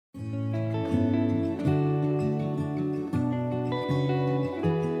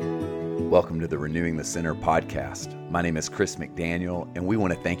Welcome to the Renewing the Center podcast. My name is Chris McDaniel, and we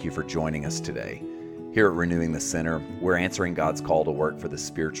want to thank you for joining us today. Here at Renewing the Center, we're answering God's call to work for the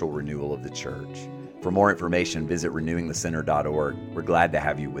spiritual renewal of the church. For more information, visit renewingthecenter.org. We're glad to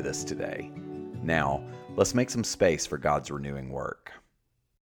have you with us today. Now, let's make some space for God's renewing work.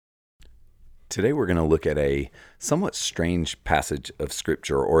 Today we're going to look at a somewhat strange passage of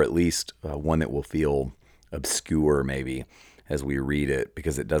Scripture, or at least one that will feel obscure maybe as we read it,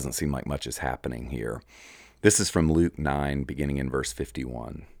 because it doesn't seem like much is happening here. This is from Luke 9, beginning in verse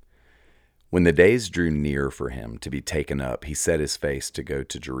 51. When the days drew near for him to be taken up, he set his face to go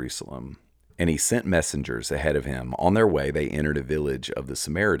to Jerusalem. And he sent messengers ahead of him. On their way they entered a village of the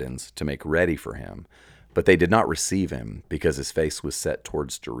Samaritans to make ready for him. But they did not receive him, because his face was set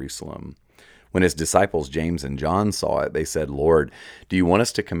towards Jerusalem. When his disciples James and John saw it, they said, "Lord, do you want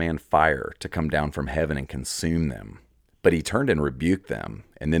us to command fire to come down from heaven and consume them?" But he turned and rebuked them,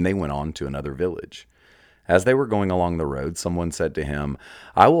 and then they went on to another village. As they were going along the road, someone said to him,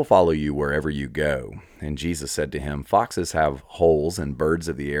 "I will follow you wherever you go." And Jesus said to him, "Foxes have holes and birds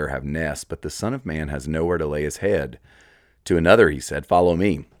of the air have nests, but the Son of Man has nowhere to lay his head." To another he said, "Follow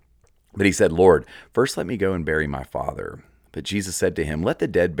me." But he said, "Lord, first let me go and bury my father." But Jesus said to him, "Let the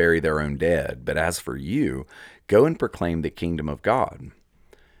dead bury their own dead, but as for you, go and proclaim the kingdom of God."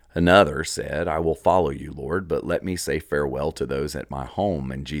 Another said, "I will follow you, Lord, but let me say farewell to those at my home."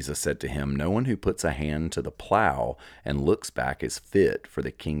 And Jesus said to him, "No one who puts a hand to the plow and looks back is fit for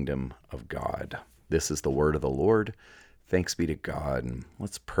the kingdom of God." This is the word of the Lord. Thanks be to God. And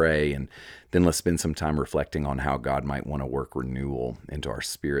let's pray, and then let's spend some time reflecting on how God might want to work renewal into our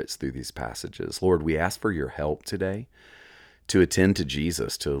spirits through these passages. Lord, we ask for your help today to attend to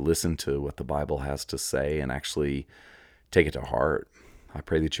Jesus, to listen to what the Bible has to say and actually take it to heart. I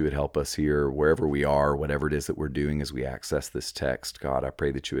pray that you would help us here wherever we are, whatever it is that we're doing as we access this text. God, I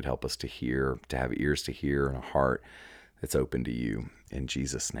pray that you would help us to hear, to have ears to hear and a heart that's open to you. In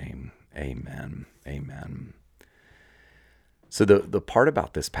Jesus' name, amen. Amen. So the part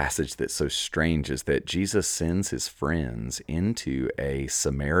about this passage that's so strange is that Jesus sends his friends into a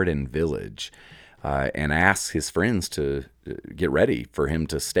Samaritan village and asks his friends to get ready for him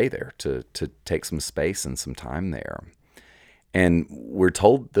to stay there, to take some space and some time there. And we're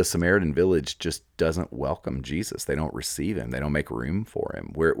told the Samaritan village just doesn't welcome Jesus. They don't receive him. They don't make room for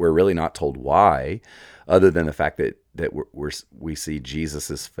him. We're really not told why, other than the fact that we see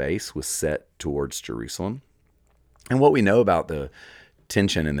Jesus's face was set towards Jerusalem. And what we know about the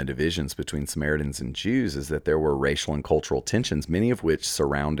tension and the divisions between Samaritans and Jews is that there were racial and cultural tensions, many of which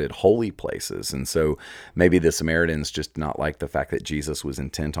surrounded holy places. And so maybe the Samaritans just not like the fact that Jesus was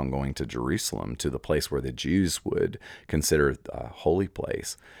intent on going to Jerusalem, to the place where the Jews would consider a holy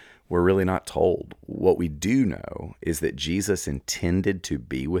place. We're really not told. What we do know is that Jesus intended to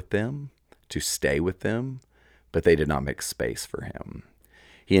be with them, to stay with them, but they did not make space for him.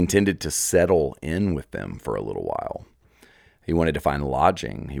 He intended to settle in with them for a little while. He wanted to find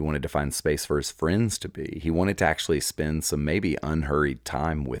lodging. He wanted to find space for his friends to be. He wanted to actually spend some maybe unhurried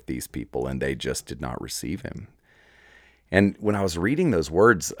time with these people, and they just did not receive him. And when I was reading those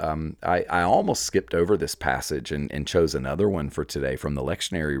words, I almost skipped over this passage and chose another one for today from the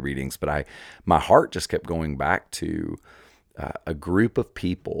lectionary readings, but my heart just kept going back to a group of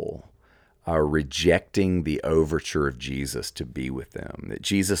people rejecting the overture of Jesus to be with them, that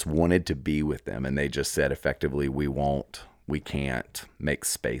Jesus wanted to be with them, and they just said effectively, we can't make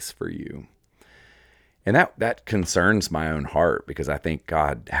space for you. And that concerns my own heart, because I think,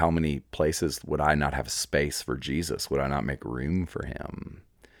 God, how many places would I not have space for Jesus? Would I not make room for him?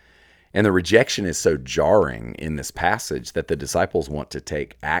 And the rejection is so jarring in this passage that the disciples want to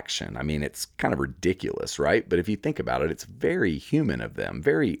take action. I mean, it's kind of ridiculous, right? But if you think about it, it's very human of them,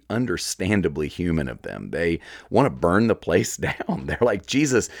 very understandably human of them. They want to burn the place down. They're like,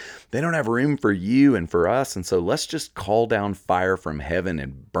 "Jesus, they don't have room for you and for us, and so let's just call down fire from heaven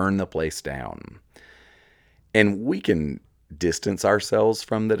and burn the place down." And we can distance ourselves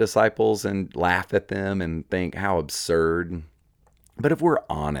from the disciples and laugh at them and think, how absurd. But if we're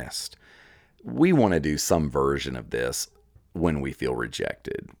honest, we want to do some version of this when we feel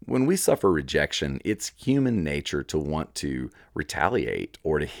rejected. When we suffer rejection, it's human nature to want to retaliate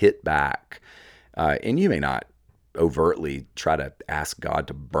or to hit back. And you may not overtly try to ask God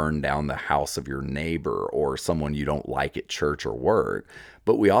to burn down the house of your neighbor or someone you don't like at church or work,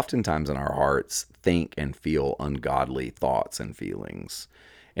 but we oftentimes in our hearts think and feel ungodly thoughts and feelings.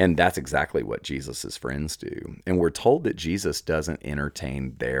 And that's exactly what Jesus' friends do. And we're told that Jesus doesn't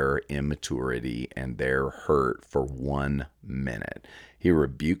entertain their immaturity and their hurt for 1 minute. He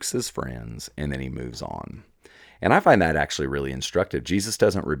rebukes his friends and then he moves on. And I find that actually really instructive. Jesus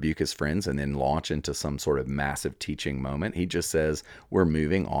doesn't rebuke his friends and then launch into some sort of massive teaching moment. He just says, we're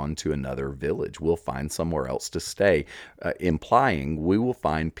moving on to another village. We'll find somewhere else to stay, implying we will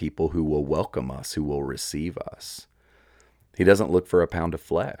find people who will welcome us, who will receive us. He doesn't look for a pound of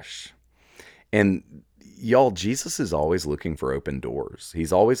flesh. And y'all, Jesus is always looking for open doors.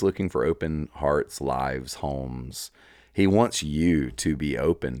 He's always looking for open hearts, lives, homes. He wants you to be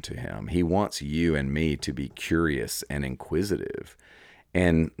open to him. He wants you and me to be curious and inquisitive.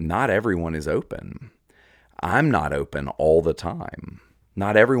 And not everyone is open. I'm not open all the time.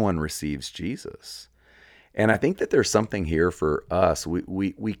 Not everyone receives Jesus. And I think that there's something here for us.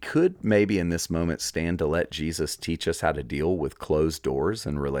 We could maybe in this moment stand to let Jesus teach us how to deal with closed doors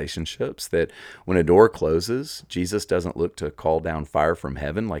and relationships. That when a door closes, Jesus doesn't look to call down fire from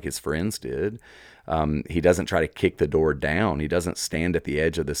heaven like his friends did. He doesn't try to kick the door down. He doesn't stand at the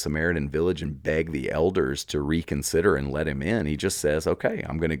edge of the Samaritan village and beg the elders to reconsider and let him in. He just says, okay,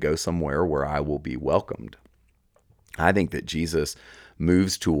 I'm going to go somewhere where I will be welcomed. I think that Jesus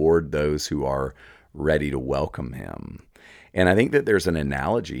moves toward those who are ready to welcome him. And I think that there's an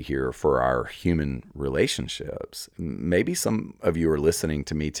analogy here for our human relationships. Maybe some of you are listening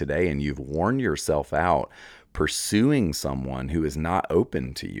to me today and you've worn yourself out pursuing someone who is not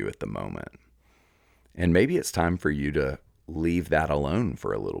open to you at the moment. And maybe it's time for you to leave that alone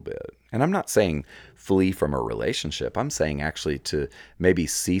for a little bit. And I'm not saying flee from a relationship. I'm saying actually to maybe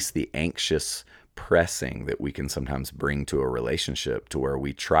cease the anxious pressing that we can sometimes bring to a relationship, to where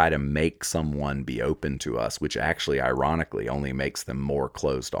we try to make someone be open to us, which actually ironically only makes them more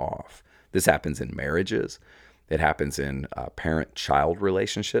closed off. This happens in marriages. It happens in parent-child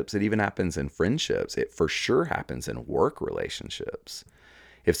relationships. It even happens in friendships. It for sure happens in work relationships.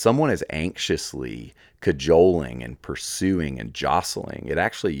 If someone is anxiously cajoling and pursuing and jostling, it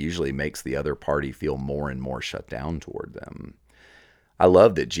actually usually makes the other party feel more and more shut down toward them. I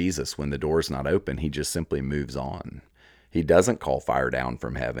love that Jesus, when the door's not open, he just simply moves on. He doesn't call fire down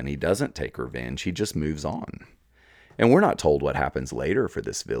from heaven. He doesn't take revenge. He just moves on. And we're not told what happens later for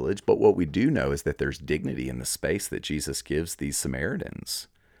this village, but what we do know is that there's dignity in the space that Jesus gives these Samaritans.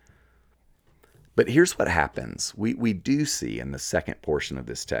 But here's what happens. We do see in the second portion of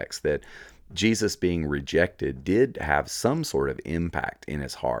this text that Jesus being rejected did have some sort of impact in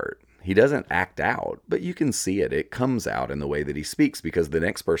his heart. He doesn't act out, but you can see it. It comes out in the way that he speaks, because the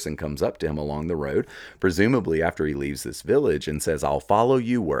next person comes up to him along the road, presumably after he leaves this village, and says, I'll follow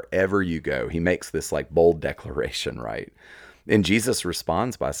you wherever you go. He makes this like bold declaration, right? And Jesus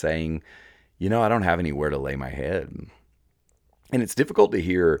responds by saying, I don't have anywhere to lay my head. And it's difficult to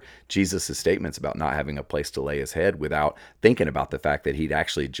hear Jesus' statements about not having a place to lay his head without thinking about the fact that he'd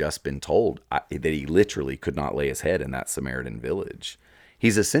actually just been told that he literally could not lay his head in that Samaritan village.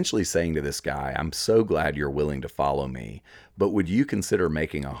 He's essentially saying to this guy, I'm so glad you're willing to follow me, but would you consider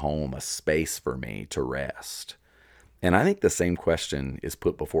making a home, a space for me to rest? And I think the same question is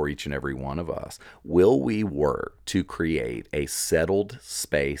put before each and every one of us. Will we work to create a settled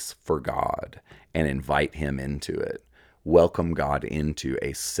space for God and invite him into it? Welcome God into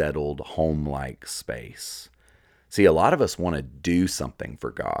a settled home-like space. See, a lot of us want to do something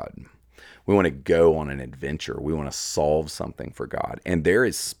for God. We want to go on an adventure. We want to solve something for God. And there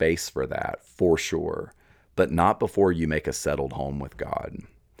is space for that, for sure, but not before you make a settled home with God.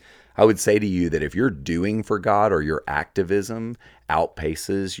 I would say to you that if you're doing for God or your activism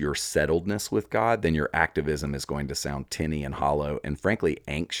outpaces your settledness with God, then your activism is going to sound tinny and hollow and frankly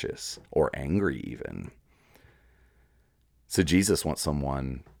anxious or angry even. So Jesus wants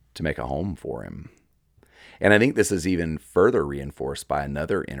someone to make a home for him. And I think this is even further reinforced by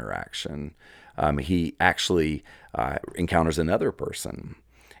another interaction. He actually encounters another person.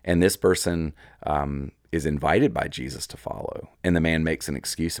 And this person is invited by Jesus to follow. And the man makes an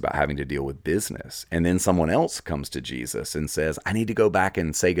excuse about having to deal with business. And then someone else comes to Jesus and says, I need to go back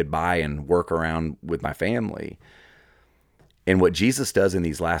and say goodbye and work around with my family. And what Jesus does in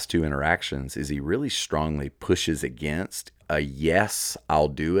these last two interactions is he really strongly pushes against a yes, I'll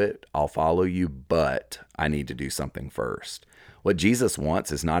do it, I'll follow you, but I need to do something first. What Jesus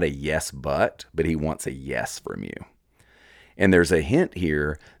wants is not a yes, but he wants a yes from you. And there's a hint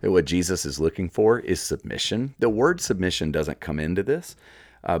here that what Jesus is looking for is submission. The word submission doesn't come into this,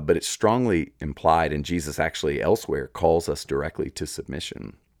 but it's strongly implied, and Jesus actually elsewhere calls us directly to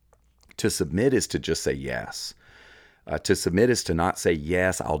submission. To submit is to just say yes. To submit is to not say,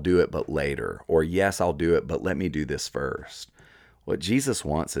 yes, I'll do it, but later, or yes, I'll do it, but let me do this first. What Jesus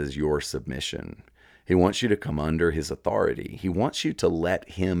wants is your submission. He wants you to come under his authority. He wants you to let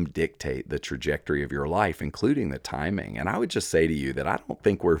him dictate the trajectory of your life, including the timing. And I would just say to you that I don't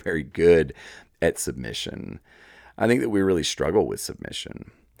think we're very good at submission. I think that we really struggle with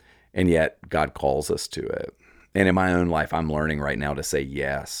submission, and yet God calls us to it. And in my own life, I'm learning right now to say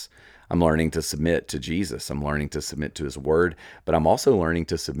yes. I'm learning to submit to Jesus. I'm learning to submit to his word, but I'm also learning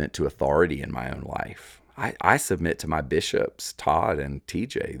to submit to authority in my own life. I submit to my bishops, Todd and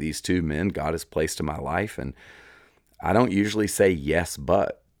TJ, these two men God has placed in my life. And I don't usually say yes,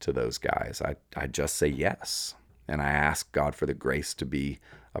 but to those guys. I just say yes. And I ask God for the grace to be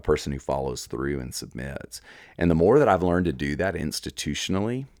a person who follows through and submits. And the more that I've learned to do that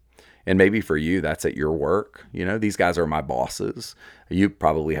institutionally, and maybe for you, that's at your work. These guys are my bosses. You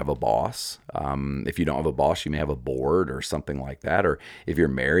probably have a boss. If you don't have a boss, you may have a board or something like that. Or if you're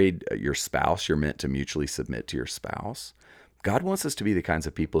married, your spouse, you're meant to mutually submit to your spouse. God wants us to be the kinds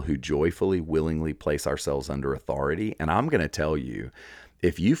of people who joyfully, willingly place ourselves under authority. And I'm going to tell you,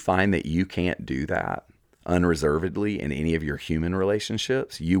 if you find that you can't do that unreservedly in any of your human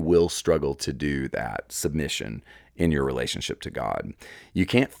relationships, you will struggle to do that submission in your relationship to God. You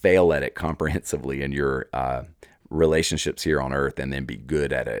can't fail at it comprehensively in your relationships here on earth and then be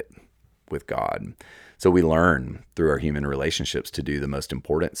good at it with God. So we learn through our human relationships to do the most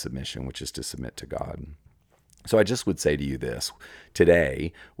important submission, which is to submit to God. So I just would say to you this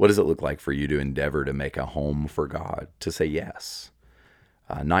today, what does it look like for you to endeavor to make a home for God, to say yes?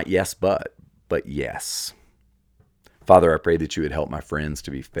 Not yes, but yes. Father, I pray that you would help my friends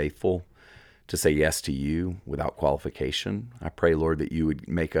to be faithful, to say yes to you without qualification. I pray, Lord, that you would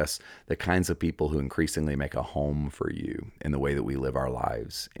make us the kinds of people who increasingly make a home for you in the way that we live our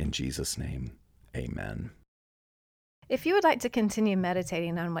lives. In Jesus' name, amen. If you would like to continue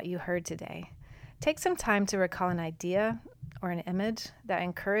meditating on what you heard today, take some time to recall an idea or an image that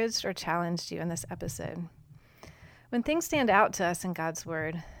encouraged or challenged you in this episode. When things stand out to us in God's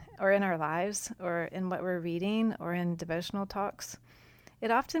Word, or in our lives, or in what we're reading, or in devotional talks, it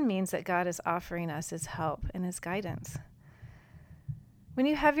often means that God is offering us his help and his guidance. When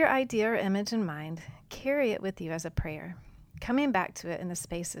you have your idea or image in mind, carry it with you as a prayer, coming back to it in the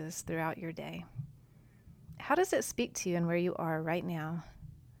spaces throughout your day. How does it speak to you and where you are right now?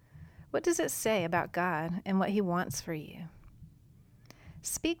 What does it say about God and what he wants for you?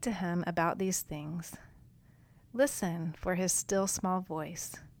 Speak to him about these things. Listen for his still small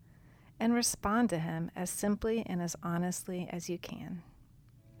voice, and respond to him as simply and as honestly as you can.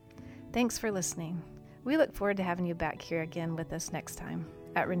 Thanks for listening. We look forward to having you back here again with us next time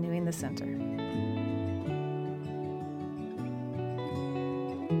at Renewing the Center.